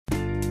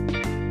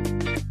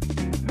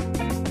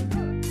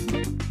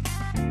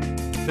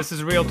This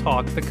is Real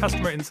Talk, the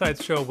Customer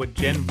Insights Show with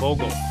Jen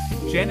Vogel.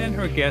 Jen and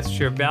her guests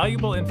share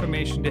valuable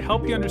information to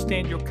help you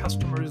understand your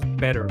customers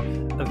better.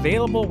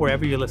 Available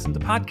wherever you listen to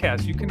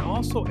podcasts. You can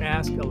also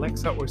ask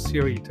Alexa or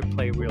Siri to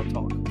play Real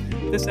Talk.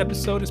 This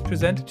episode is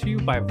presented to you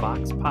by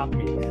Vox Pop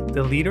Me,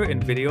 the leader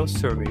in video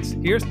surveys.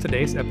 Here's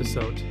today's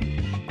episode.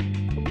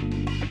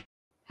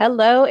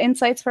 Hello,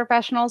 insights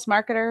professionals,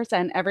 marketers,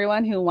 and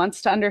everyone who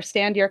wants to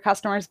understand your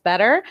customers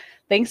better.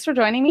 Thanks for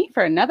joining me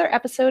for another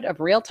episode of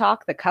Real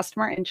Talk, the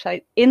Customer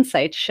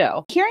Insights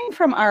Show. Hearing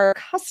from our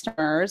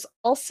customers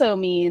also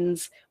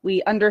means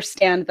we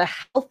understand the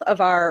health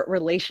of our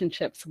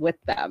relationships with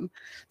them.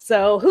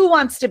 So who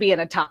wants to be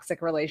in a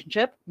toxic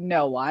relationship?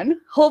 No one.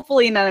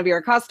 Hopefully none of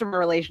your customer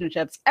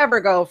relationships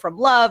ever go from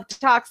love to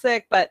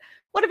toxic, but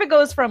what if it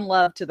goes from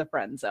love to the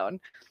friend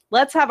zone?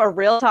 Let's have a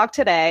real talk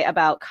today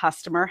about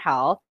customer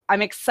health.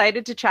 I'm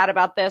excited to chat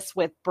about this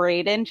with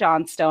Braden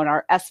Johnstone,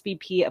 our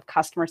SVP of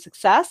Customer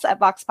Success at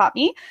Vox Pop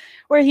Me,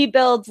 where he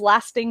builds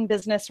lasting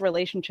business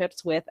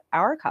relationships with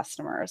our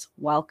customers.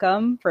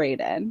 Welcome,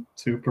 Braden.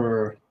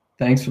 Super.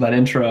 Thanks for that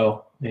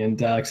intro,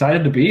 and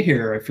excited to be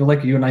here. I feel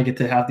like you and I get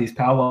to have these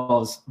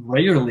powwows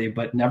regularly,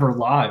 but never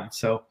live.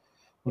 So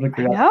what a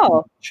great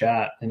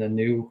chat in a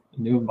new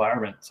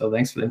environment. So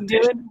thanks for the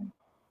invitation.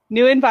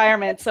 New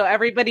environment, so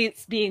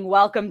everybody's being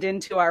welcomed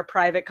into our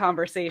private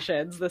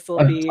conversations. This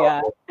will be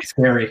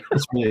scary.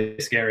 It's really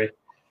scary.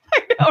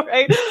 I know,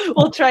 right?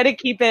 We'll try to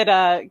keep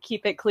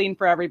it clean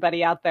for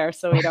everybody out there,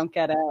 so we don't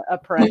get a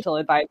parental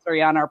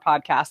advisory on our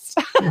podcast.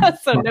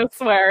 So no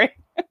swearing.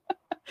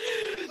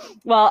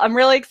 Well, I'm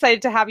really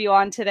excited to have you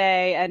on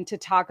today and to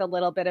talk a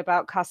little bit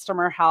about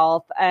customer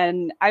health.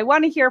 And I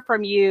want to hear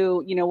from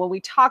you, when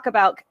we talk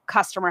about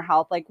customer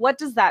health, like what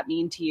does that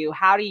mean to you?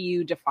 How do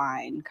you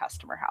define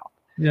customer health?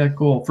 Yeah,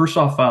 cool. First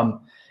off,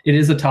 it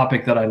is a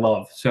topic that I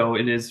love. So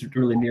it is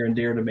really near and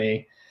dear to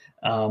me.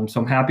 So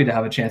I'm happy to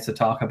have a chance to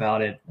talk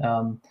about it.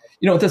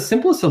 At the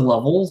simplest of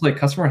levels, like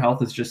customer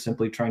health is just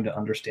simply trying to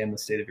understand the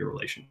state of your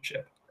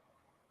relationship.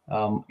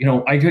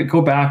 I could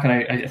go back and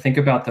I think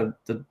about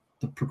the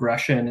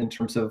progression in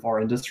terms of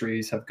our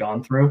industries have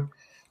gone through.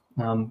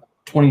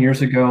 20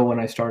 years ago when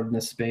I started in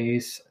this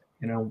space,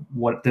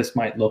 what this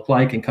might look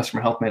like and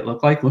customer health might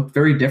look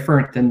very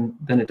different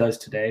than it does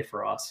today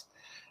for us.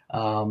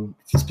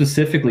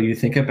 Specifically, you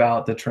think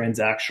about the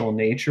transactional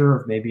nature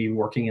of maybe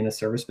working in a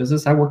service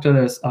business. I worked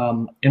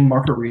in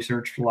market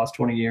research for the last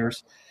 20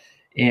 years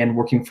and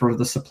working for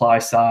the supply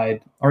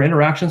side. Our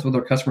interactions with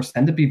our customers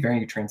tend to be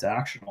very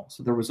transactional.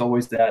 So there was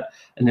always that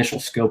initial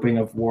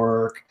scoping of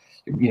work,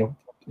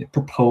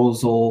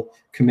 proposal,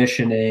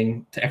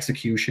 commissioning to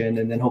execution,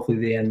 and then hopefully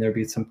at the end there'd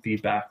be some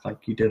feedback like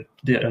you did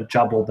a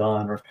job well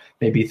done, or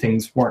maybe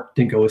things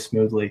didn't go as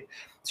smoothly.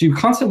 So you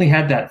constantly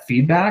had that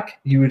feedback.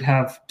 You would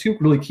have two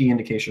really key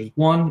indicators.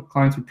 One,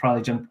 clients would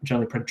probably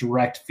generally put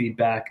direct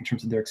feedback in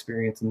terms of their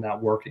experience in that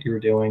work that you were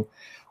doing.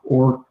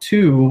 Or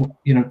two,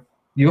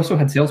 you also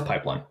had sales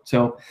pipeline.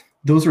 So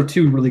those are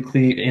two really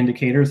clear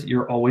indicators that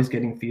you're always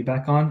getting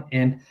feedback on.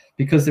 And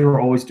because they were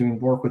always doing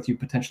work with you,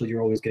 potentially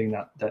you're always getting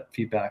that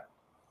feedback.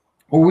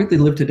 Or where we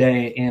live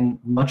today, and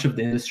much of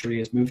the industry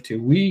has moved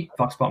to,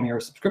 Vox Pop Me, are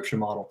a subscription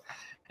model.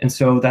 And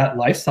so that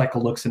life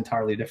cycle looks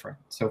entirely different.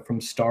 So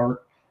from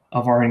start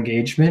of our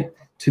engagement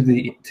to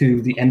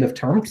the end of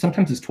term,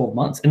 sometimes it's 12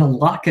 months, and a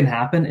lot can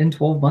happen in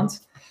 12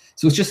 months.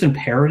 So it's just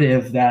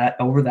imperative that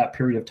over that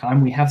period of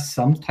time, we have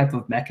some type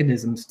of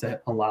mechanisms to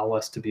allow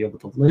us to be able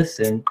to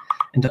listen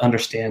and to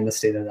understand the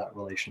state of that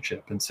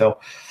relationship. And so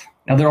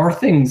now there are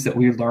things that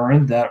we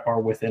learn that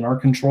are within our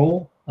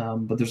control,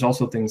 but there's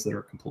also things that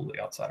are completely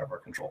outside of our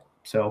control.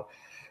 So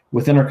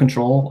within our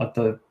control at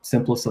the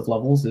simplest of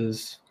levels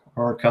is,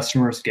 are our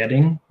customers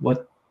getting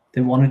what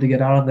they wanted to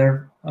get out of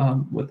their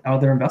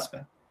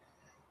investment?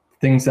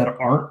 Things that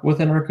aren't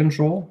within our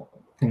control,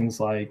 things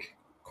like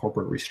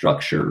corporate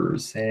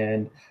restructures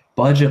and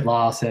budget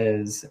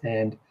losses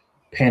and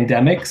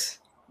pandemics.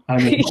 I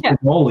mean,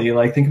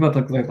 think about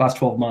the last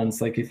 12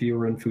 months. Like if you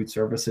were in food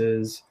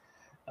services,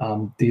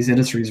 these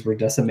industries were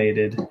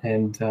decimated,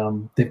 and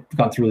they've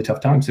gone through really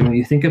tough times. So when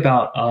you think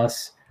about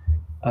us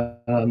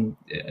on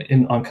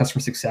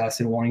customer success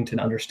and wanting to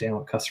understand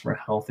what customer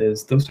health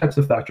is, those types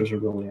of factors are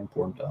really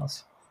important to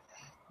us.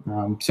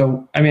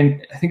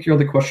 I think your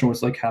other question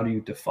was like, how do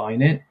you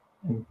define it?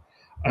 And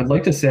I'd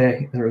like to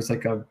say there is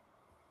like a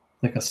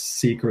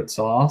secret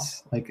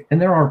sauce,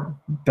 and there are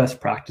best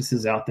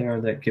practices out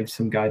there that give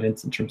some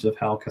guidance in terms of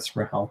how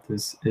customer health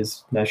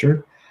is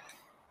measured.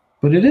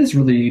 But it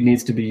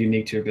needs to be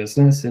unique to your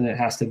business, and it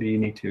has to be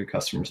unique to your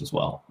customers as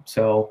well.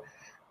 So,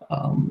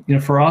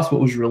 for us, what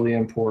was really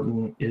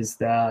important is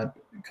that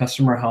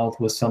customer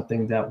health was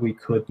something that we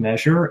could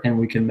measure, and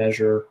we can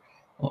measure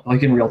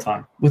like in real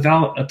time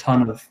without a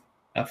ton of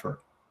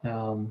effort.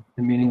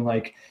 Meaning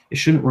like it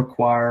shouldn't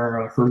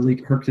require a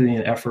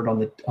Herculean effort on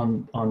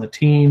the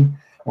team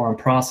or on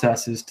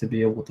processes to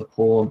be able to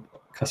pull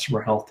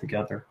customer health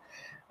together.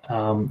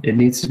 It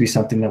needs to be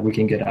something that we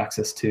can get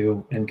access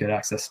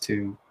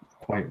to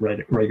quite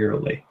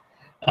regularly.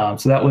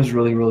 So that was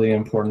really, really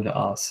important to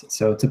us.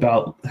 So it's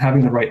about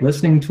having the right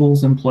listening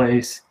tools in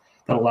place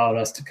that allowed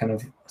us to kind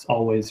of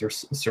always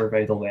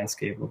survey the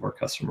landscape of our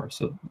customers.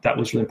 So that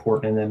was really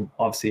important. And then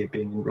obviously it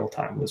being in real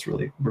time was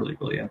really, really,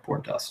 really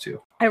important to us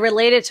too. I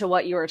related to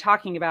what you were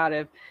talking about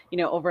of,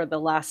 over the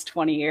last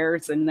 20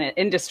 years in the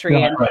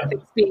industry and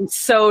it's being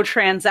so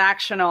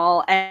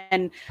transactional.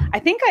 And I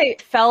think I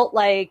felt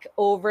like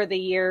over the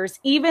years,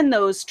 even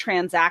those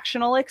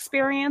transactional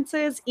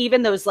experiences,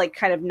 even those like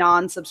kind of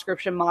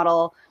non-subscription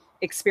model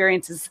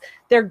experiences,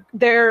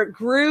 there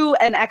grew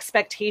an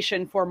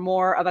expectation for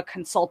more of a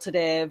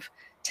consultative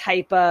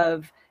type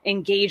of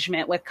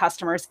engagement with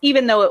customers,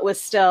 even though it was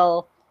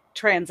still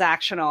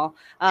transactional.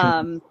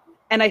 And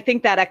I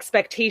think that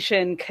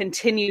expectation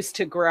continues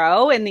to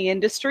grow in the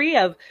industry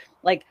of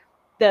like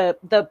the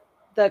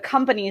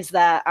companies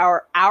that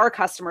our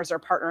customers are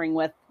partnering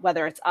with,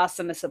 whether it's us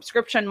in a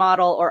subscription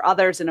model or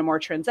others in a more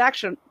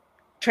transactional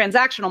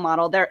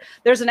model.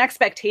 There's an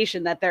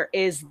expectation that there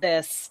is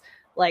this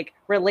like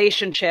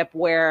relationship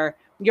where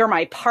you're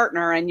my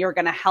partner and you're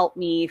going to help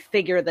me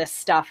figure this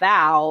stuff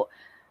out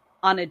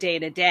on a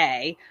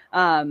day-to-day.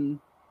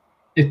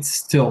 It's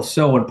still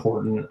so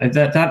important.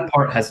 That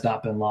part has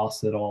not been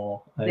lost at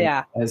all.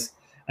 As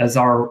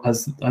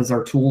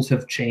our tools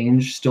have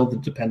changed, still the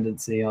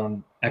dependency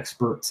on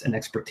experts and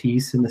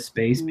expertise in the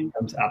space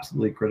becomes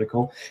absolutely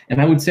critical.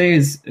 And I would say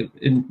is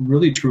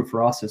really true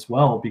for us as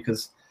well,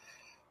 because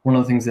one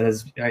of the things that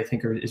I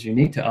think is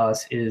unique to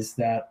us is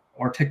that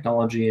our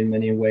technology in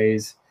many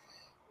ways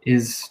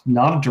is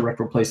not a direct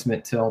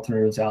replacement to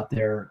alternatives out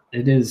there.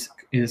 It is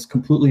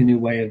completely new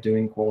way of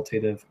doing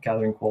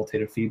gathering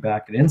qualitative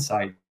feedback and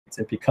insights.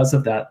 And because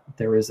of that,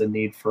 there is a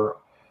need for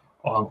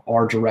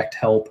our direct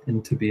help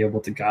and to be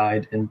able to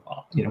guide and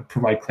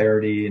provide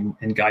clarity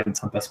and guidance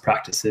on best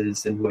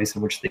practices and ways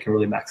in which they can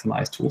really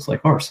maximize tools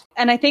like ours.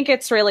 And I think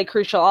it's really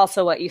crucial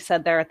also what you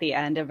said there at the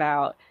end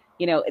about,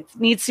 it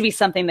needs to be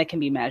something that can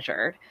be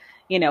measured.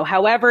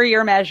 However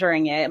you're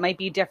measuring it, it might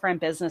be different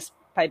business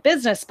by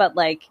business, but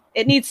like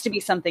it needs to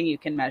be something you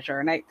can measure.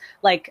 And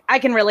I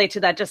can relate to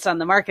that just on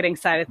the marketing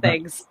side of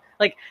things.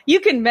 Like you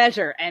can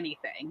measure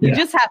anything. You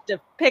just have to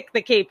pick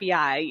the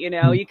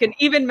KPI, you can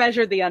even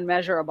measure the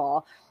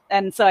unmeasurable.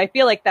 And so I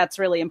feel like that's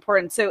really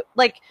important. So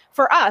like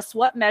for us,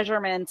 what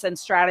measurements and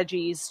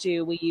strategies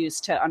do we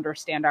use to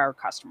understand our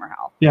customer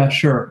health? Yeah,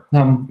 sure.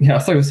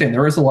 Like I was saying,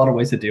 there is a lot of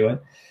ways to do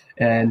it.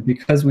 And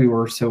because we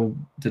were so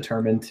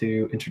determined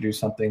to introduce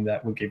something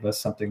that would give us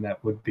something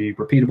that would be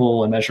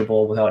repeatable and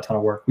measurable without a ton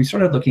of work, we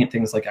started looking at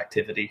things like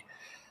activity.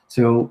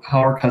 So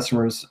how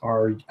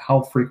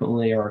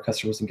frequently are our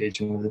customers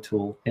engaging with the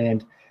tool?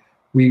 And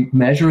we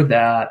measure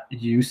that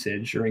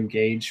usage or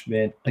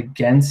engagement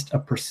against a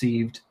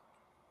perceived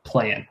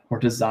plan or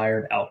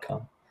desired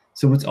outcome.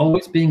 So it's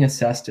always being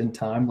assessed in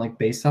time, like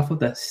based off of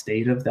the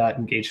state of that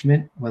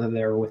engagement, whether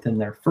they're within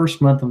their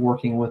first month of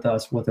working with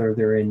us, whether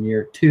they're in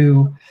year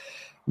 2.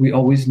 We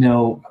always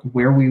know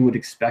where we would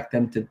expect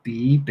them to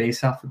be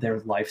based off of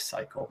their life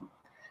cycle.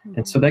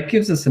 And so that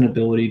gives us an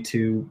ability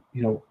to,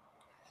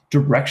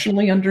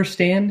 directionally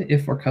understand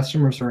if our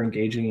customers are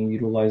engaging and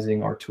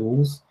utilizing our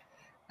tools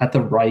at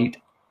the right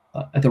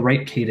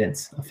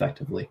cadence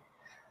effectively.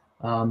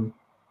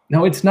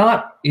 Now it's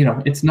not,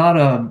 it's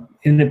not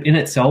in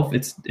itself,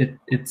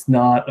 it's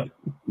not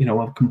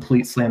a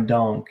complete slam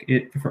dunk.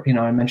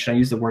 I mentioned I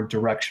use the word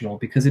directional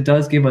because it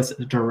does give us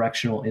a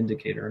directional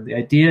indicator. The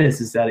idea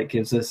is that it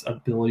gives us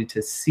ability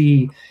to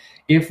see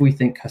if we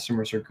think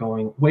customers are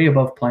going way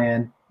above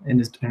plan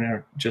and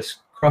are just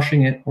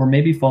crushing it, or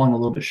maybe falling a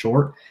little bit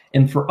short,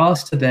 and for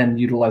us to then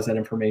utilize that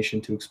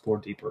information to explore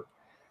deeper.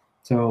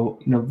 So,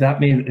 that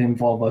may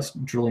involve us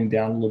drilling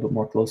down a little bit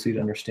more closely to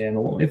understand,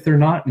 well, if they're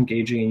not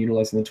engaging and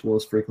utilizing the tool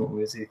as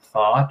frequently as they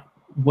thought,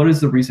 what is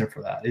the reason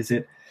for that? Is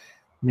it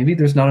maybe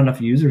there's not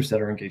enough users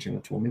that are engaging the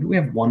tool? Maybe we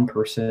have one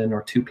person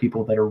or two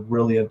people that are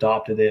really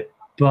adopted it,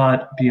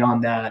 but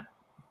beyond that,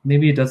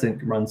 maybe it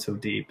doesn't run so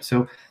deep.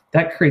 So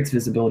that creates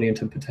visibility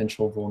into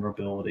potential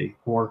vulnerability.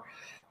 Or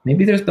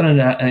maybe there's been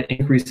an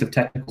increase of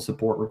technical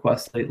support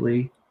requests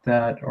lately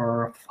that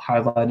are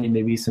highlighting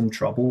maybe some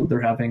trouble they're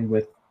having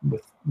with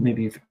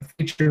maybe a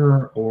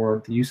feature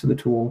or the use of the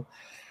tool.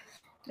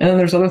 And then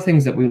there's other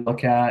things that we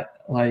look at,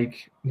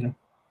 like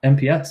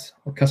NPS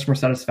or customer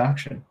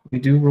satisfaction. We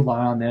do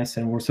rely on this,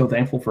 and we're so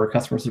thankful for our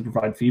customers to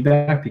provide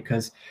feedback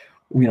because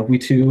we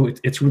too,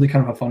 it's really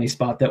kind of a funny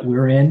spot that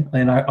we're in.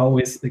 And I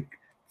always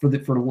for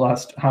the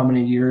last how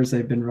many years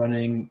they've been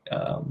running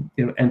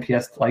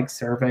NPS like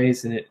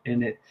surveys, and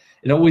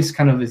it always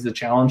kind of is a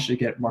challenge to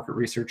get market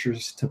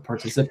researchers to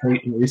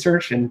participate in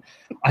research, and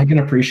I can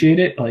appreciate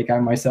it. Like I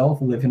myself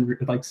live in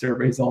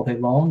surveys all day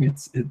long.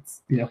 It's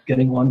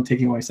getting one,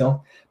 taking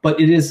myself, but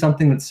it is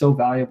something that's so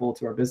valuable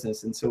to our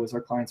business. And so as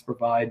our clients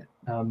provide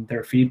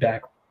their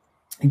feedback,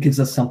 it gives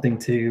us something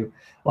to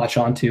latch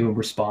onto and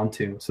respond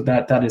to. So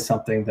that is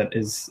something that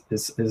is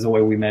a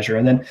way we measure.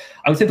 And then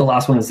I would say the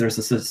last one is there's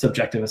a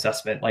subjective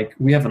assessment. Like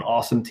we have an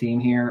awesome team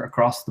here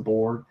across the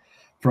board,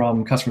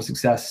 from customer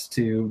success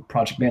to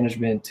project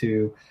management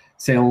to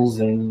sales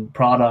and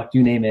product,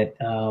 you name it.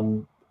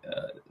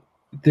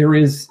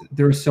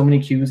 There's so many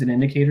cues and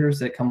indicators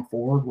that come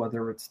forward,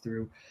 whether it's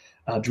through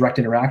direct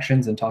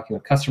interactions and talking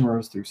with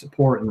customers, through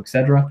support and et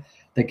cetera,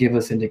 that give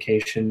us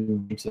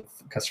indications of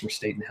customer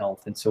state and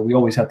health. And so we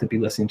always have to be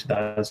listening to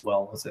that as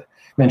well. As I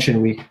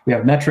mentioned, we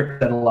have metrics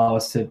that allow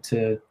us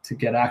to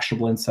get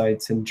actionable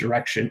insights and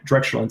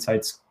directional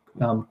insights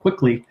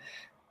quickly,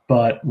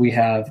 but we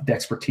have the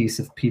expertise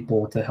of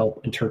people to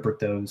help interpret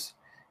those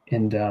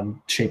and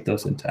shape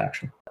those into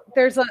action.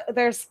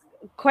 There's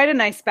quite a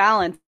nice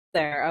balance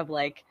there of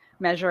like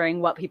measuring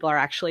what people are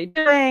actually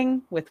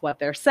doing with what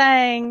they're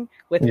saying,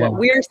 with what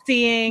we're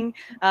seeing,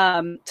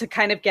 to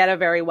kind of get a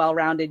very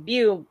well-rounded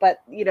view.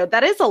 But,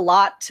 that is a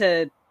lot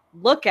to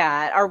look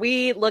at. Are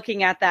we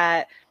looking at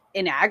that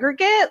in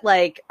aggregate?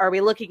 Like, are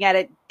we looking at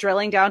it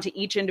drilling down to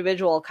each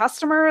individual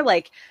customer?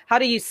 Like, how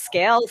do you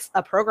scale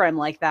a program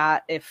like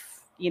that if,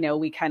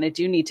 we kind of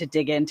do need to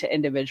dig into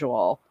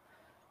individual?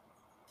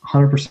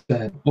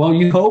 100%. Well,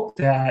 you hope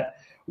that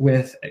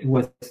with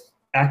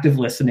active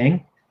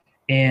listening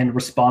and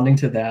responding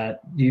to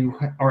that, you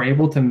are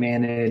able to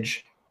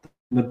manage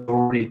the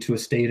majority to a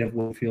state of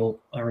what you feel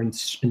are in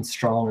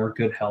strong or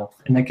good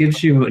health. And that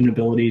gives you an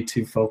ability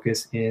to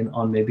focus in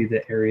on maybe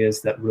the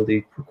areas that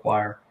really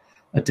require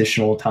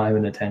additional time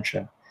and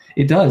attention.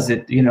 It does.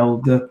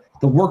 The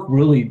work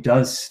really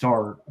does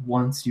start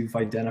once you've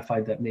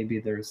identified that maybe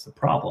there's a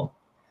problem.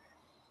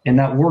 And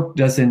that work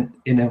doesn't,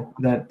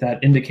 that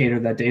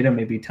indicator, that data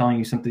may be telling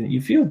you something that you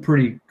feel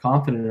pretty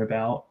confident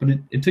about, but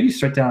until you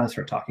start down and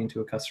start talking to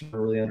a customer,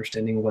 really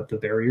understanding what the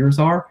barriers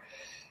are,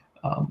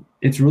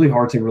 it's really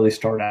hard to really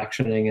start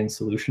actioning and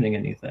solutioning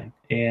anything.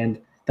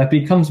 And that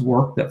becomes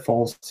work that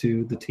falls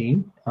to the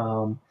team.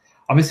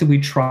 Obviously,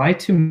 we try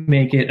to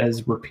make it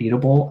as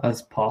repeatable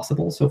as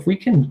possible. So if we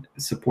can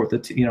support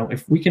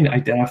if we can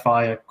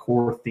identify a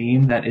core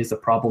theme that is a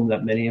problem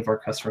that many of our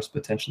customers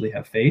potentially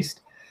have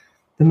faced,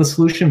 then the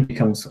solution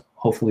becomes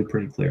hopefully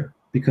pretty clear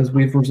because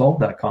we've resolved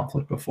that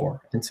conflict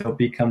before. And so it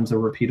becomes a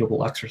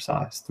repeatable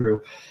exercise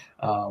through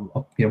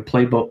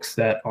playbooks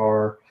that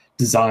are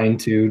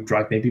designed to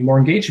drive maybe more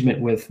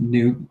engagement with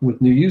new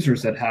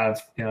users that have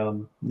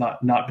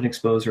not been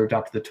exposed or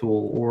adopted the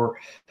tool, or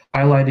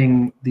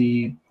highlighting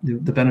the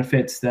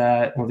benefits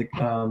that, or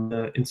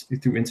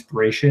through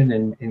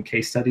inspiration and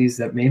case studies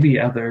that maybe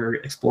other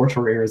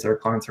exploratory areas that our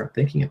clients aren't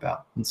thinking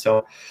about. And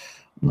so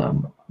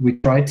we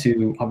try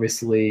to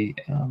obviously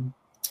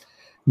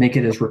make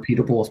it as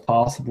repeatable as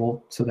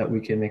possible so that we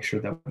can make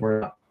sure that we're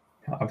not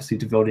obviously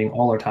devoting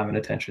all our time and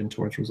attention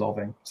towards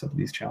resolving some of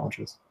these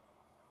challenges.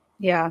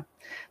 Yeah,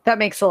 that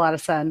makes a lot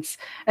of sense.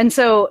 And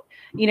so,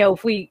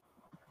 if we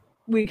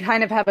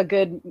kind of have a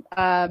good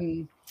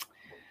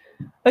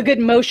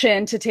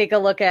motion to take a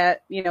look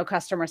at,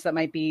 customers that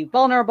might be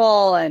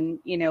vulnerable and,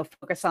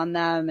 focus on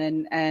them.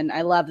 And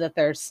I love that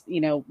there's,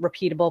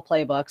 repeatable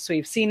playbooks.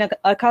 We've seen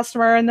a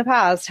customer in the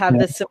past have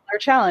this similar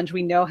challenge.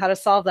 We know how to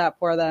solve that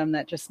for them.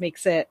 That just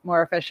makes it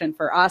more efficient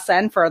for us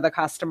and for the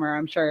customer.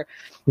 I'm sure,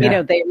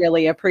 they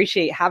really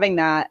appreciate having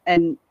that.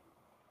 And,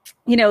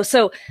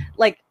 so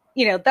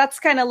that's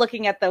kind of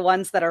looking at the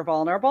ones that are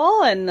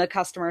vulnerable and the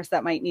customers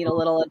that might need a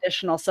little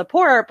additional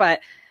support.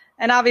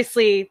 And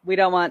obviously we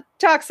don't want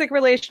toxic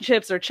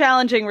relationships or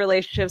challenging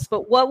relationships,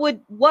 but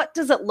what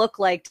does it look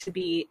like to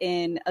be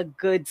in a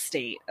good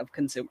state of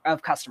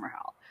customer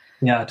health?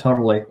 Yeah,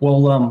 totally.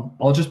 Well,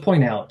 I'll just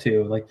point out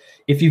too, like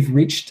if you've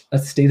reached a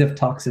state of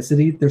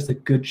toxicity, there's a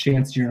good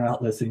chance you're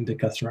not listening to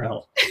customer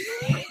health.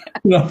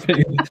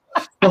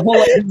 The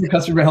whole idea of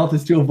customer health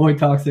is to avoid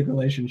toxic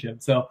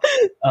relationships. So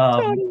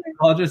totally.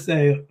 I'll just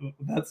say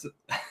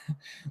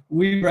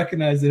we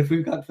recognize that if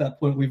we've got to that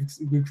point, we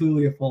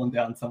clearly have fallen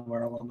down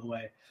somewhere along the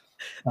way.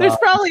 There's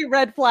probably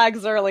red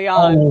flags early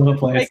on. All over the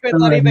place.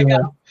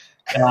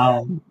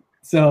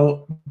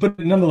 But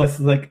nonetheless,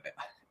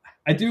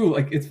 I do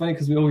it's funny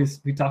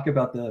because we talk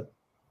about the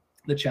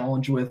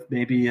challenge with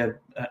maybe an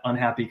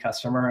unhappy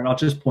customer, and I'll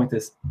just point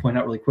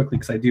out really quickly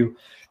because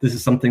this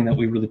is something that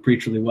we really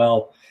preach really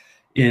well.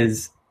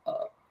 Is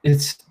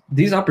it's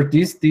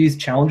these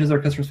challenges our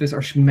customers face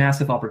are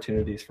massive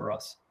opportunities for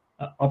us.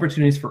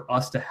 Opportunities for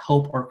us to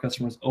help our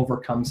customers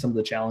overcome some of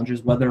the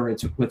challenges, whether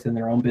it's within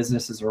their own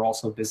businesses or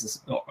also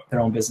their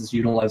own business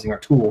utilizing our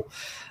tool.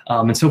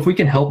 And so if we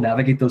can help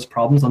navigate those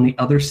problems on the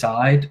other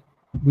side,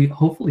 we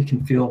hopefully can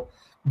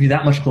be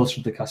that much closer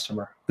to the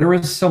customer. There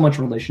is so much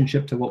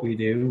relationship to what we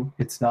do.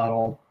 It's not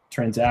all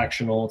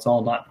transactional. It's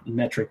all not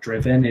metric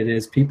driven. It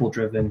is people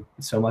driven,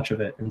 so much of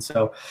it. And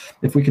so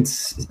if we can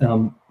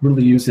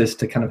really use this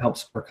to kind of help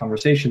support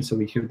conversation so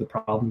we hear the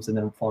problems and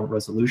then find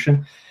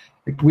resolution,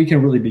 we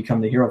can really become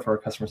the hero for our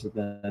customers at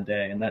the end of the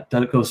day. And that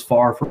goes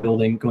far for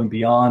going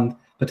beyond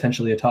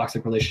potentially a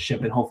toxic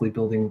relationship and hopefully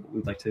building what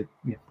we'd like to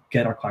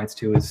get our clients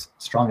to as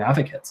strong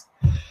advocates.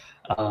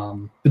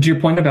 But to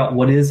your point about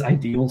what is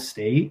ideal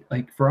state,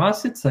 for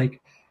us, it's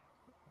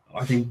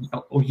are they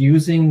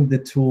using the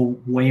tool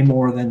way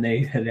more than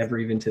they had ever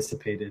even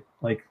anticipated?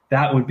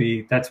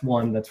 That's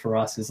one that's for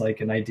us is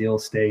an ideal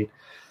state.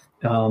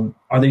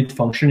 are they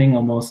functioning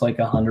almost like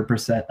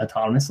 100%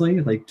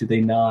 autonomously? Like, do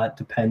they not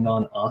depend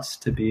on us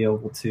to be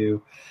able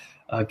to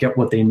get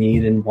what they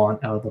need and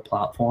want out of the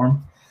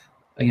platform?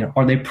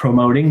 Are they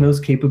promoting those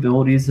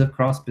capabilities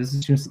across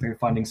business units? They're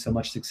finding so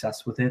much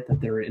success with it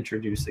that they're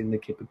introducing the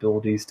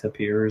capabilities to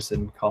peers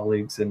and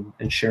colleagues and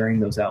sharing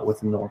those out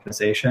within the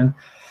organization.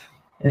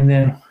 And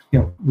then,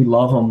 we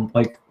love them.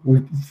 Like,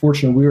 we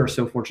are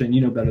so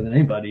fortunate, better than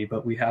anybody,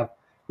 but we have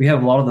a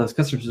lot of those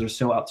customers that are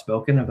so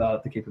outspoken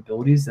about the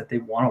capabilities that they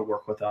want to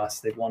work with us.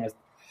 They want to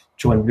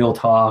join Real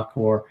Talk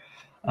or,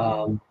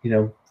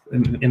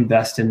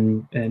 invest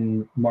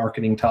in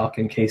marketing talk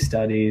and case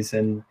studies.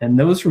 And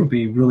those will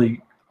be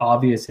really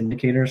obvious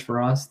indicators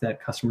for us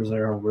that customers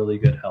are in really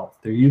good health.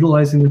 They're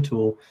utilizing the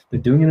tool. They're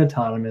doing it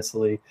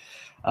autonomously.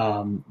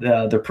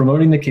 They're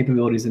promoting the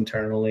capabilities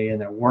internally,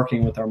 and they're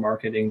working with our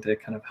marketing to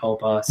kind of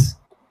help us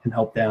and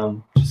help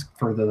them just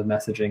further the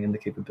messaging and the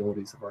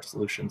capabilities of our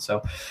solution.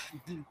 So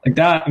like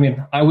that,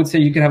 I would say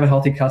you could have a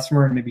healthy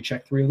customer and maybe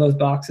check 3 of those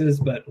boxes,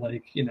 but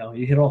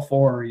you hit all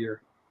 4,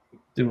 you're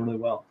doing really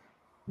well.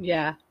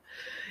 Yeah.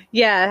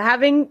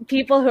 Having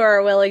people who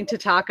are willing to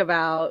talk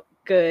about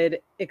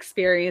good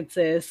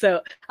experiences.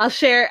 So I'll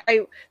share,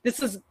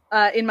 this is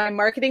in my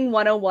marketing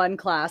 101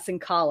 class in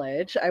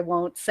college. I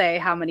won't say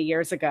how many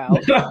years ago,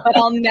 but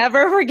I'll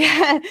never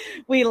forget.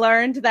 We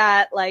learned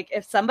that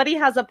if somebody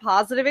has a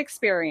positive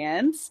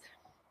experience,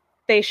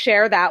 they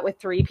share that with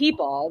 3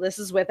 people. This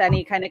is with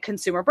any kind of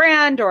consumer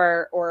brand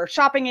or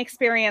shopping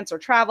experience or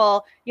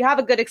travel. You have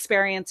a good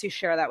experience, you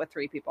share that with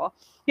 3 people.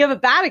 You have a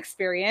bad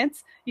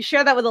experience, you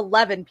share that with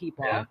 11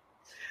 people. Yeah.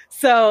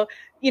 So,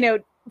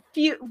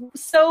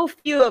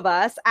 few of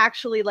us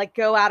actually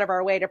go out of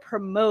our way to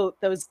promote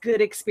those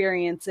good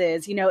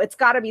experiences. It's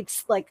got to be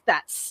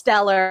that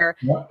stellar.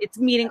 Yeah. It's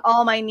meeting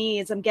all my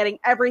needs. I'm getting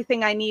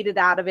everything I needed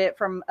out of it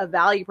from a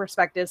value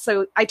perspective.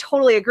 So I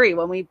totally agree.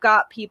 When we've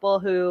got people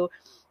who,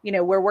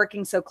 we're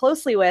working so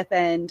closely with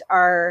and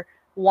are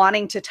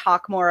wanting to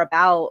talk more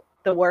about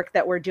the work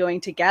that we're doing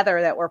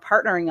together, that we're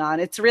partnering on,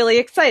 it's really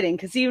exciting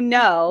because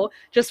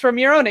just from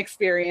your own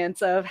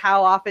experience of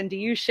how often do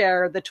you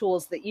share the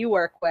tools that you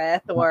work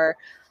with, or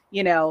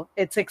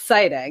it's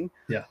exciting.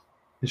 Yeah,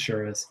 it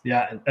sure is.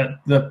 Yeah,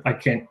 I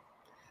can't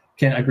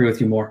agree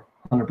with you more.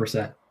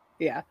 100%.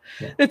 Yeah.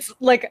 It's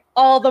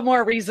all the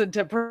more reason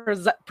to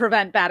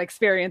prevent bad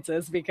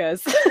experiences,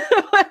 because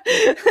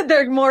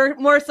they're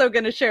more so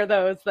going to share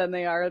those than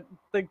they are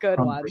the good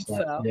 100%. Ones.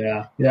 So.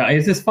 Yeah.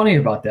 It's just funny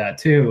about that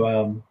too.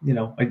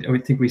 I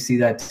think we see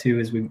that too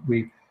as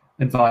we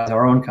advise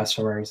our own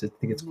customers. I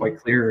think it's quite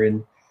clear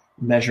in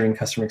measuring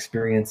customer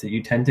experience that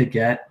you tend to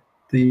get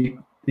the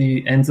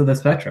ends of the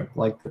spectrum,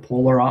 like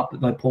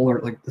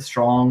the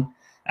strong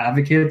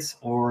advocates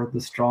or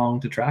the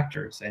strong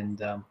detractors,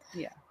 and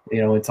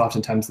it's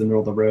oftentimes the middle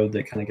of the road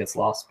that kind of gets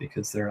lost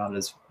because they're not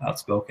as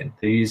outspoken.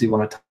 They usually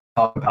want to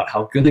talk about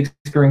how good the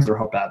experience or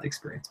how bad the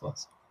experience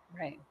was.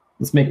 Right.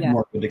 Let's make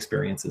more good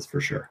experiences for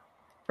sure.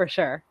 For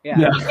sure.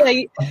 Yeah.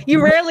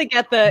 You rarely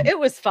get it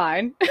was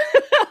fine.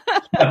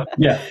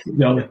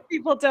 No.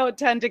 People don't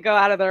tend to go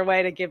out of their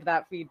way to give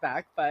that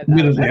feedback, but I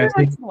don't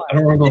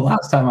remember the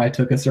last time I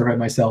took a survey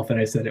myself and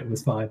I said it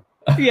was fine.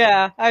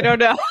 Yeah, I don't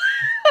know.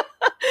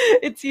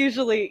 It's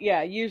usually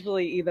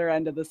either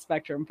end of the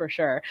spectrum for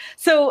sure.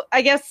 So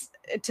I guess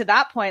to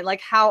that point,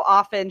 how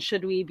often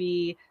should we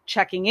be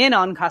checking in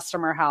on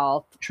customer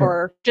health? Sure.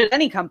 Or should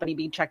any company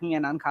be checking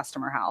in on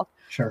customer health?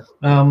 Sure.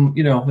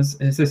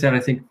 As I said, I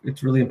think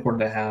it's really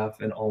important to have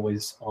an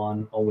always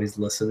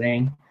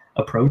listening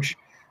approach.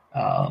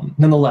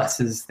 Nonetheless,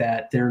 is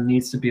that there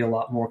needs to be a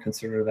lot more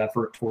concerted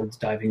effort towards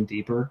diving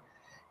deeper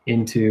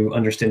into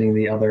understanding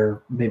the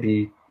other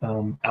maybe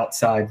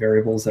outside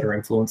variables that are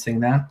influencing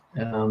that.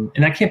 And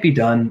that can't be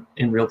done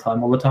in real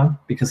time all the time,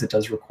 because it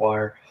does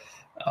require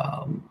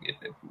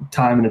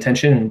time and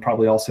attention, and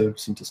probably also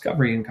some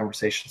discovery and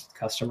conversations with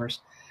customers.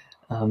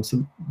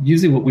 So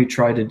usually what we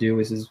try to do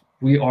is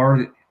we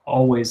are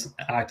always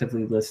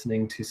actively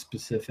listening to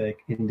specific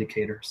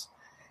indicators.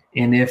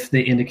 And if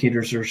the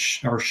indicators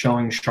are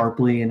showing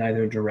sharply in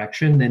either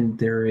direction, then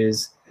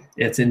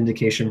it's an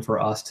indication for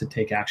us to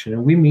take action.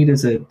 And we meet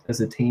as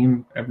a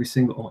team every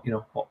single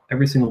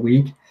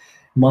week.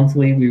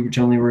 Monthly, we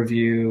generally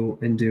review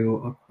and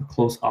do a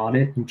close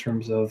audit in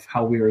terms of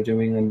how we are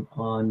doing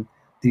on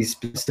these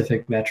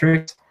specific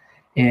metrics.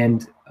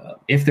 And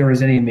if there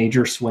is any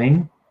major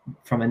swing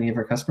from any of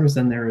our customers,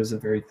 then there is a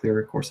very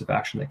clear course of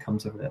action that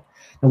comes of it.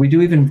 And we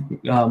do even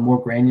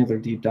more granular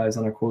deep dives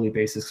on a quarterly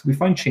basis. We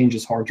find change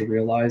is hard to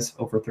realize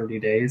over 30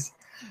 days.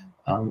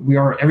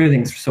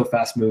 Everything's so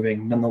fast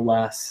moving.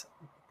 Nonetheless,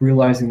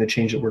 realizing the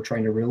change that we're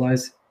trying to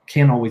realize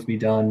can't always be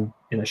done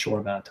in a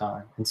short amount of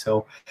time. And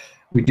so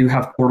we do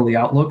have quarterly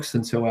outlooks.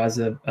 And so as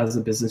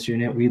a business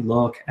unit, we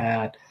look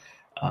at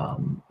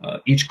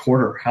each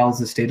quarter, how's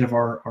the state of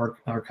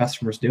our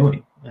customers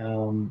doing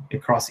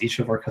across each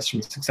of our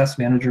customer success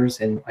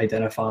managers, and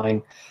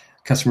identifying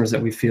customers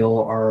that we feel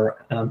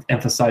are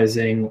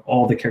emphasizing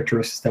all the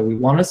characteristics that we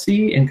want to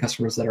see, and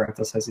customers that are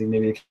emphasizing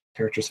maybe the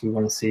characteristics we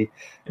want to see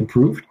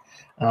improved.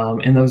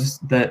 and those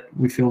that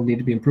we feel need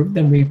to be improved,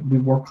 then we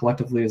work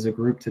collectively as a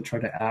group to try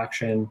to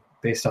action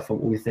based off of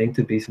what we think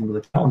to be some of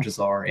the challenges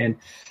are. And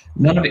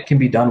none of it can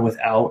be done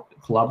without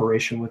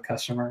collaboration with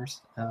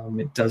customers.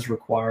 It does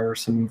require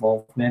some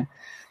involvement.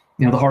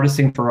 The hardest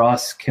thing for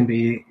us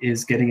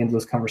is getting into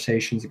those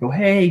conversations and go,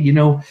 hey,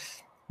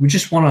 we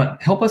just want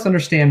to help us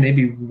understand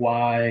maybe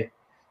why,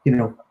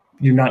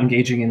 you're not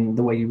engaging in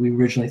the way we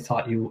originally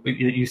thought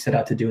you set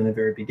out to do in the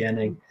very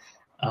beginning.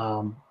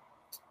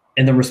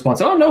 And the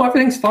response, oh no,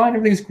 everything's fine,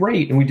 everything's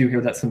great. And we do hear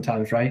that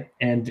sometimes, right?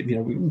 And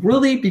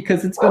really,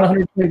 because it's been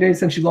 120 days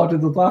since you logged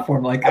into the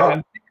platform, like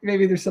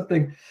maybe there's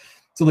something.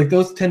 So like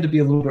those tend to be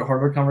a little bit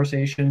harder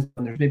conversations,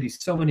 and there's maybe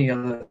so many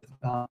other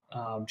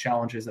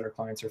challenges that our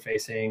clients are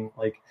facing.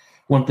 Like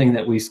one thing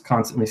that we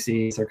constantly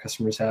see is our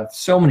customers have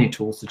so many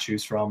tools to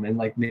choose from, and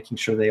like making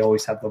sure they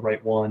always have the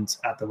right ones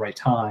at the right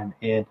time.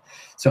 And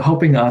so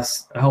helping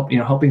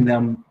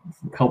them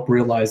help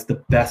realize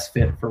the best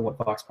fit for what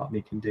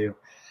VoxPop.me can do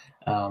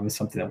is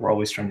something that we're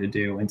always trying to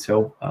do. And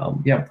so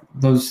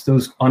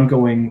those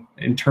ongoing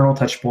internal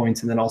touch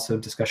points and then also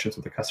discussions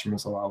with the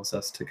customers allows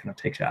us to kind of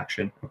take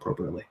action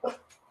appropriately.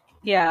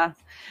 Yeah,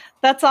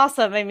 that's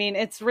awesome. I mean,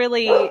 it's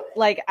really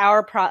like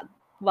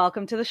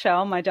welcome to the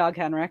show, my dog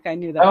Henrik. I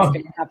knew that was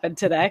going to happen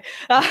today.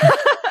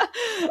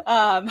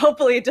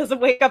 Hopefully it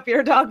doesn't wake up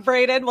your dog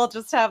Brayden. We'll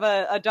just have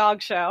a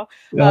dog show.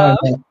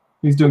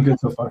 He's doing good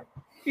so far.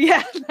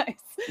 Yeah,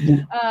 nice.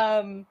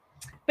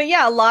 But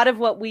yeah, a lot of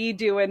what we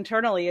do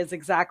internally is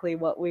exactly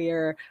what we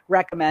are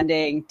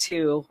recommending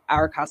to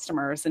our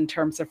customers in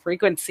terms of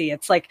frequency.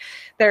 It's like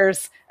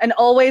there's an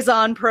always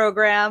on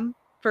program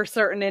for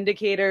certain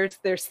indicators.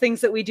 There's things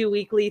that we do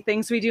weekly,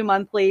 things we do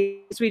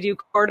monthly, things we do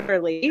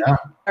quarterly,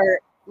 or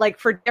like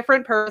for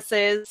different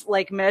purposes,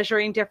 like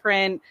measuring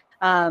different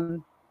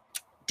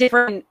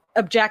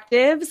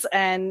objectives.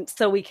 And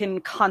so we can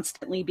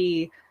constantly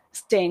be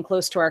staying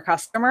close to our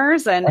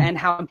customers and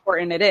how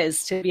important it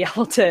is to be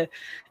able to,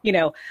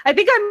 I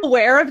think I'm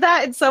aware of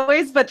that in some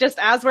ways, but just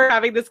as we're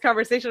having this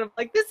conversation, I'm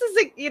like, this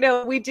is,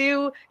 we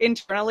do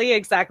internally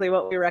exactly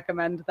what we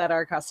recommend that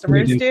our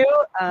customers do.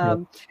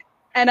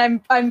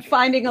 And I'm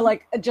finding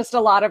just a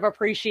lot of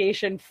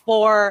appreciation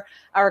for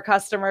our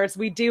customers.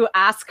 We do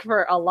ask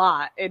for a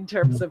lot in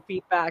terms of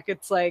feedback.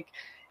 It's like,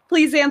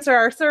 please answer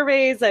our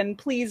surveys and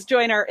please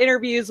join our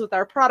interviews with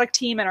our product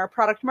team and our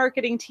product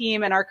marketing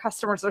team. And our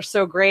customers are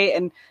so great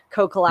and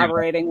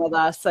co-collaborating with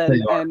us.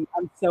 And I'm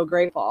so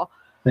grateful.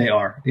 They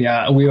are.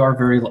 Yeah, we are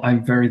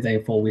I'm very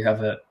thankful. We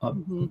have a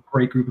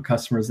great group of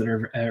customers that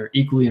are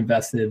equally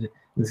invested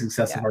in the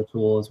success of our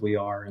tool as we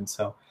are. And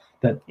so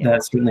that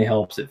certainly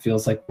helps. It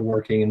feels like we're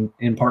working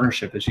in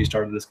partnership as you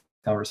started this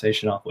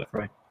conversation off with,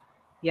 right?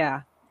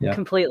 Yeah.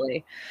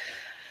 Completely.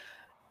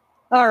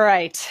 All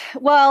right.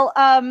 Well,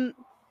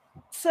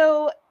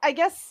 so I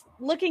guess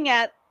looking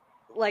at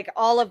like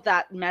all of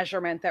that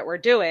measurement that we're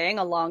doing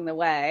along the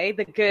way,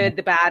 the good,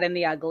 the bad, and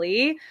the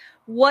ugly,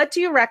 what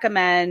do you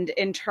recommend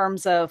in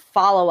terms of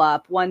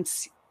follow-up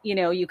once,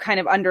 you kind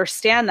of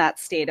understand that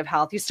state of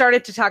health? You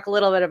started to talk a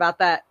little bit about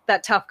that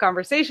tough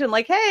conversation,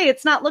 like, hey,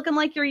 it's not looking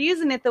like you're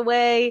using it the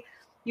way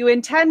you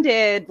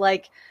intended.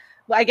 Like,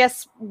 I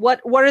guess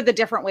what are the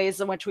different ways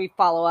in which we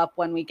follow up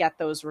when we get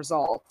those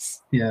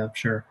results? Yeah,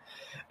 sure.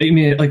 I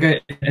mean, like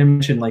I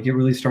mentioned, like it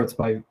really starts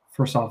by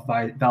first off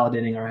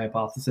validating our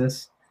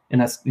hypothesis, and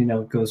that's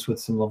goes with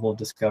some level of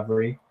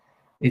discovery.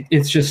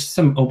 It's just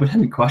some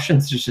open-ended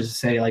questions, just to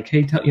say like,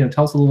 hey, tell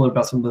us a little bit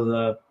about some of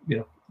the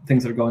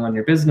things that are going on in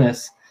your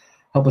business.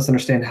 Help us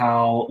understand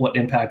what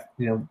impact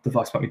the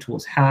VoxPop.me tool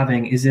is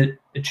having. Is it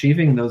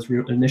achieving those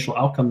initial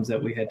outcomes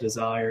that we had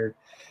desired?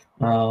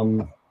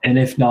 And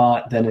if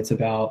not, then it's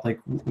about like,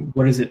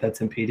 what is it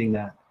that's impeding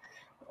that?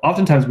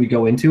 Oftentimes we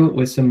go into it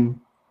with some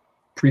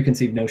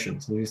preconceived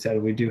notions. As we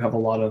said, we do have a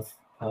lot of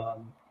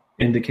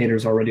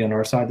indicators already on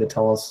our side that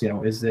tell us,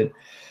 is it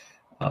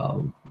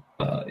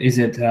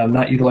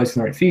not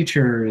utilizing the right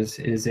features?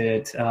 Is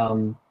it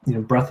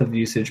breadth of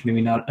usage?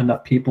 Maybe not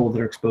enough people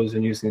that are exposed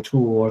and using the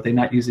tool, or are they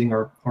not using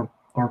our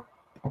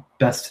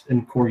best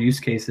and core use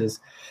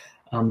cases?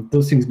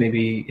 Those things may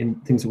be in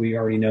things that we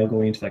already know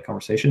going into that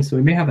conversation. So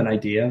we may have an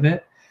idea of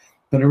it,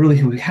 but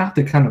we have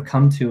to kind of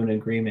come to an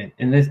agreement.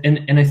 And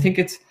I think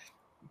it's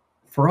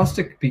for us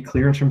to be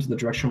clear in terms of the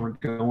direction we're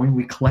going.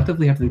 We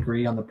collectively have to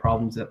agree on the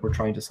problems that we're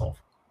trying to solve,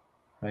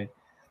 right?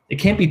 It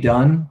can't be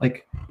done.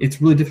 Like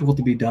it's really difficult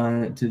to be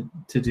done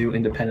to do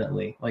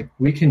independently. Like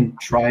we can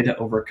try to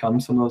overcome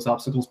some of those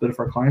obstacles, but if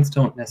our clients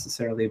don't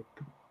necessarily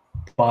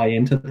buy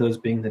into those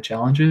being the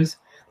challenges,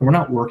 then we're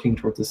not working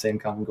towards the same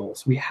common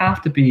goals. We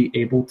have to be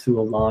able to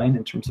align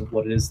in terms of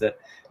what it is that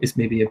is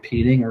maybe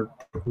impeding or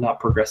not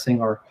progressing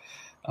or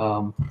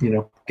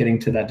getting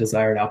to that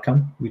desired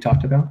outcome we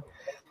talked about.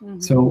 Mm-hmm.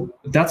 So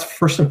that's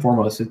first and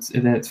foremost.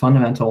 It's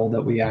fundamental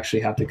that we actually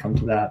have to come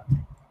to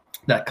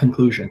that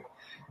conclusion.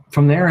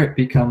 From there, it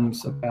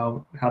becomes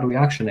about how do we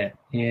action it.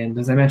 And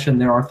as I mentioned,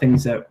 there are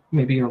things that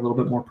maybe are a little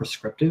bit more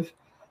prescriptive,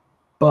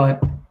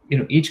 but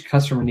each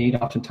customer need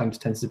oftentimes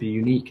tends to be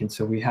unique. And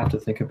so we have to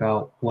think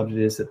about what it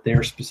is that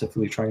they're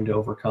specifically trying to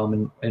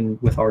overcome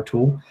and with our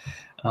tool,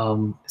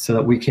 so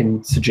that we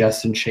can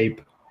suggest and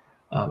shape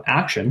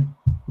action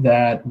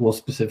that will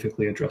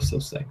specifically address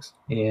those things.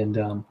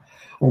 And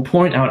we'll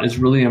point out is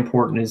really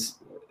important is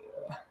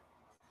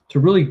to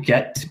really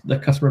get the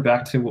customer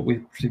back to what we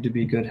perceive to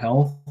be good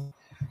health.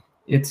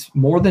 It's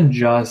more than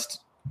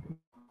just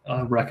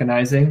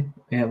recognizing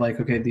and like,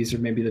 okay, these are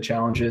maybe the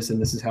challenges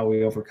and this is how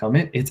we overcome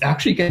it. It's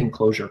actually getting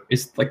closure.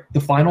 It's like the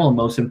final and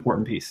most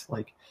important piece.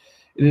 Like,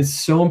 it is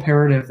so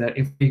imperative that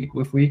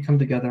if we come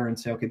together and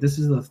say, okay, this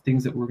is the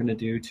things that we're going to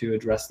do to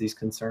address these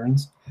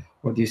concerns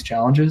or these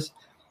challenges,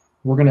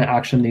 we're going to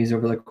action these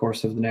over the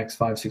course of the next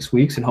 5-6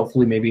 weeks. And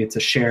hopefully maybe it's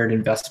a shared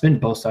investment.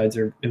 Both sides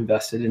are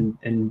invested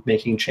in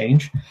making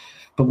change.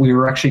 But we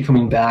were actually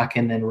coming back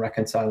and then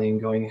reconciling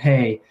and going,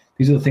 hey,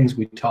 these are the things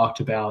we talked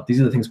about.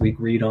 These are the things we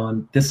agreed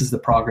on. This is the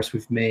progress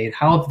we've made.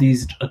 How have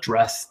these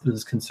addressed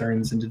those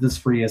concerns? And did this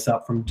free us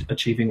up so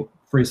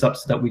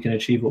that we can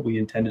achieve what we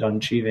intended on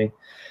achieving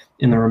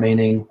in the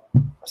remaining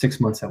 6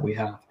 months that we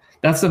have?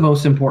 That's the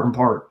most important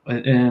part.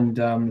 And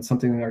it's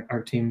something that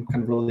our team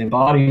kind of really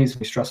embodies.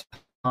 We stress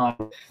on.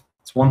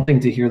 It's one thing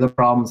to hear the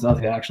problem, it's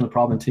another to action the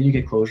problem. Until you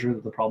get closure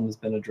that the problem has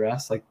been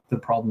addressed, like the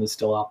problem is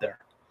still out there.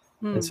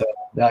 And so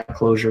that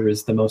closure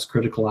is the most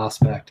critical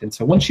aspect. And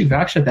so once you've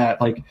actioned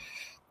that, like,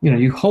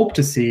 you hope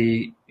to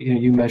see,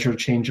 you measure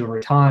change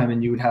over time,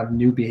 and you would have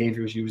new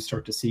behaviors you would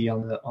start to see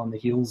on the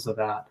heels of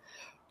that.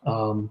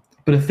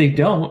 But if they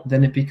don't,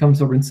 then it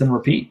becomes a rinse and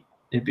repeat.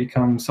 It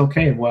becomes,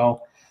 okay,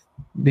 well,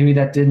 maybe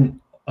that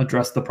didn't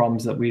address the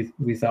problems that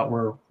we thought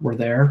were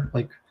there.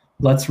 Like,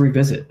 let's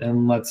revisit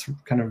and let's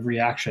kind of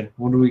reaction.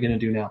 What are we going to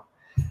do now?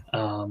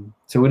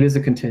 So it is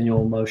a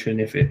continual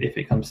motion if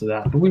it comes to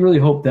that. But we really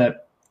hope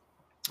that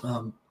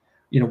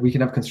we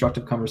can have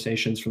constructive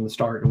conversations from the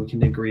start, and we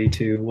can agree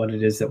to what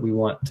it is that we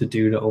want to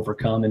do to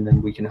overcome, and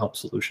then we can help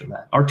solution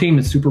that. Our team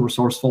is super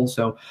resourceful,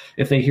 so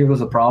if they hear there's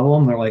a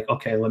problem, they're like,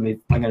 okay, I'm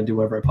going to do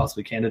whatever I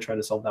possibly can to try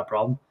to solve that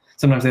problem.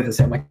 Sometimes they have to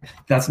say, like,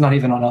 that's not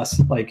even on us.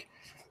 Like,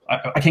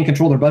 I can't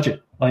control their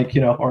budget, like,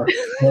 or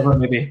whatever it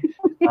may be.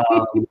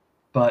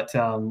 But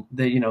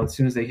they, as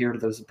soon as they hear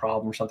there's a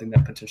problem or something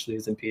that potentially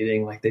is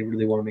impeding, like, they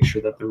really want to make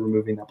sure that they're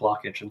removing that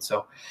blockage. And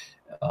so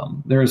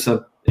there's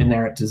a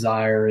inherent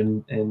desire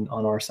and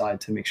on our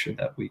side to make sure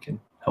that we can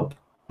help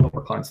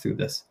our clients through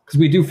this, because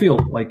we do feel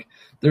like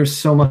there's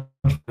so much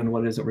in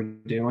what it is that we're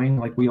doing.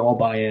 Like, we all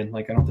buy in.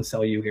 Like, I don't have to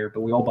sell you here,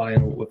 but we all buy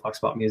in what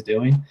FlexSpot.me is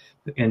doing,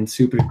 and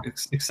super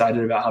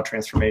excited about how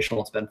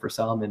transformational it's been for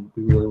some, and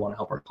we really want to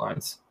help our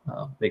clients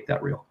make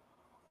that real.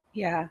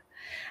 Yeah.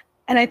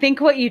 And I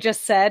think what you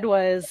just said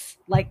was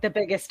like the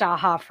biggest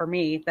aha for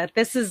me, that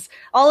this is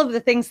all of the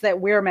things that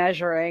we're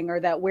measuring or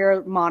that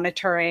we're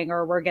monitoring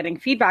or we're getting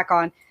feedback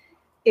on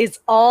is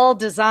all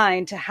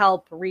designed to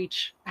help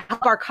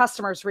our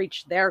customers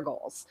reach their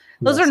goals.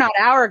 Those are not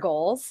our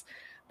goals.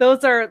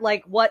 Those are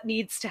like what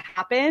needs to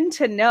happen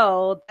to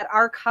know that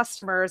our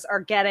customers are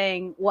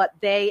getting what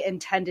they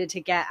intended to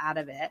get out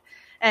of it.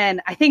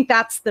 And I think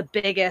that's the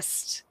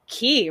biggest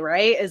key,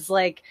 right? Is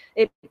like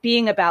it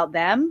being about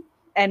them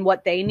and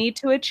what they need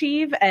to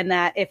achieve. And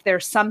that if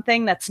there's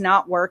something that's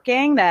not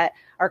working, that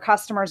our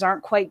customers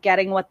aren't quite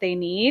getting what they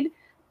need,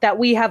 that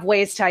we have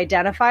ways to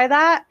identify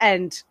that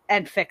and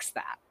fix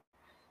that.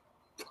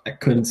 I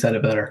couldn't said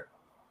it better.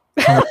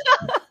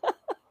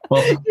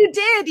 Well, you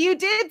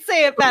did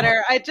say it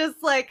better.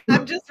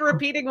 I'm just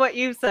repeating what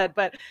you said,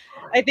 but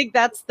I think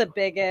that's the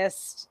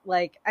biggest,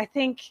 I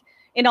think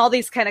in all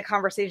these kind of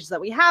conversations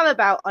that we have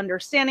about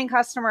understanding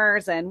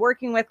customers and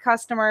working with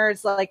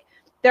customers,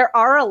 there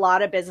are a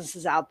lot of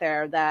businesses out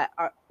there that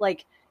are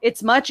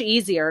it's much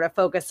easier to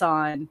focus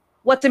on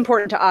what's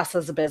important to us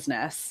as a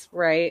business,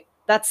 right?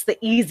 That's the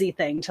easy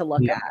thing to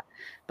look at.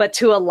 But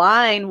to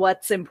align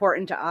what's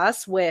important to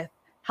us with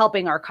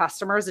helping our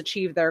customers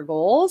achieve their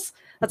goals,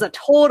 that's a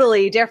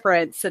totally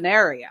different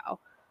scenario.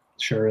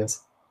 Sure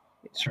is.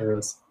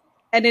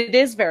 And it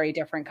is very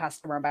different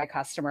customer by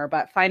customer,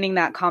 but finding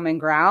that common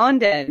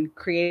ground and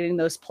creating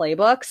those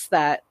playbooks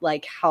that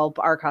help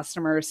our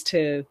customers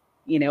to,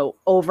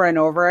 over and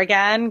over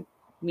again,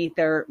 meet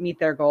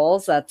their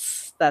goals.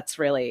 That's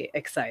really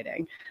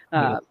exciting.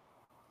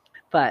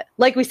 But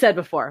like we said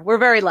before, we're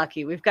very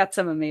lucky. We've got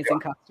some amazing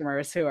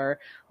customers who are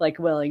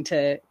willing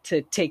to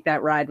take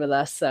that ride with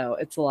us. So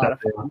it's a lot of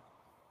fun.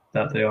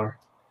 That they are.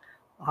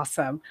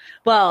 Awesome.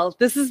 Well,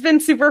 this has been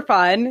super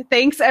fun.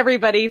 Thanks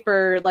everybody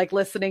for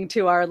listening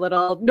to our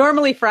little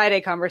normally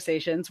Friday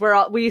conversations.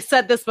 We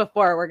said this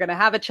before, we're going to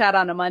have a chat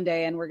on a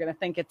Monday and we're going to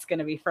think it's going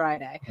to be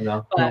Friday. I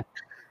know. But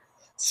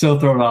so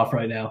thrown off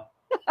right now.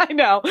 I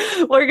know.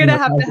 We're going to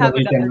have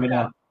another right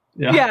now.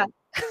 Yeah.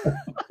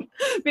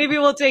 Maybe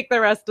we'll take the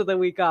rest of the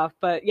week off.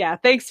 But yeah,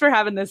 thanks for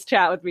having this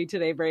chat with me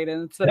today,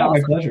 Braden. It's been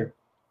awesome. My pleasure.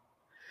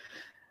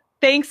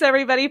 Thanks,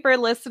 everybody, for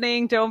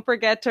listening. Don't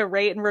forget to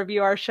rate and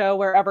review our show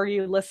wherever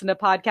you listen to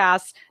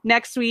podcasts.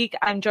 Next week,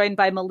 I'm joined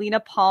by Melina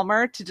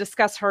Palmer to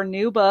discuss her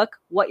new book,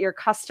 What Your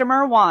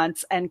Customer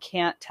Wants and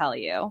Can't Tell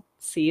You.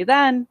 See you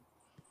then.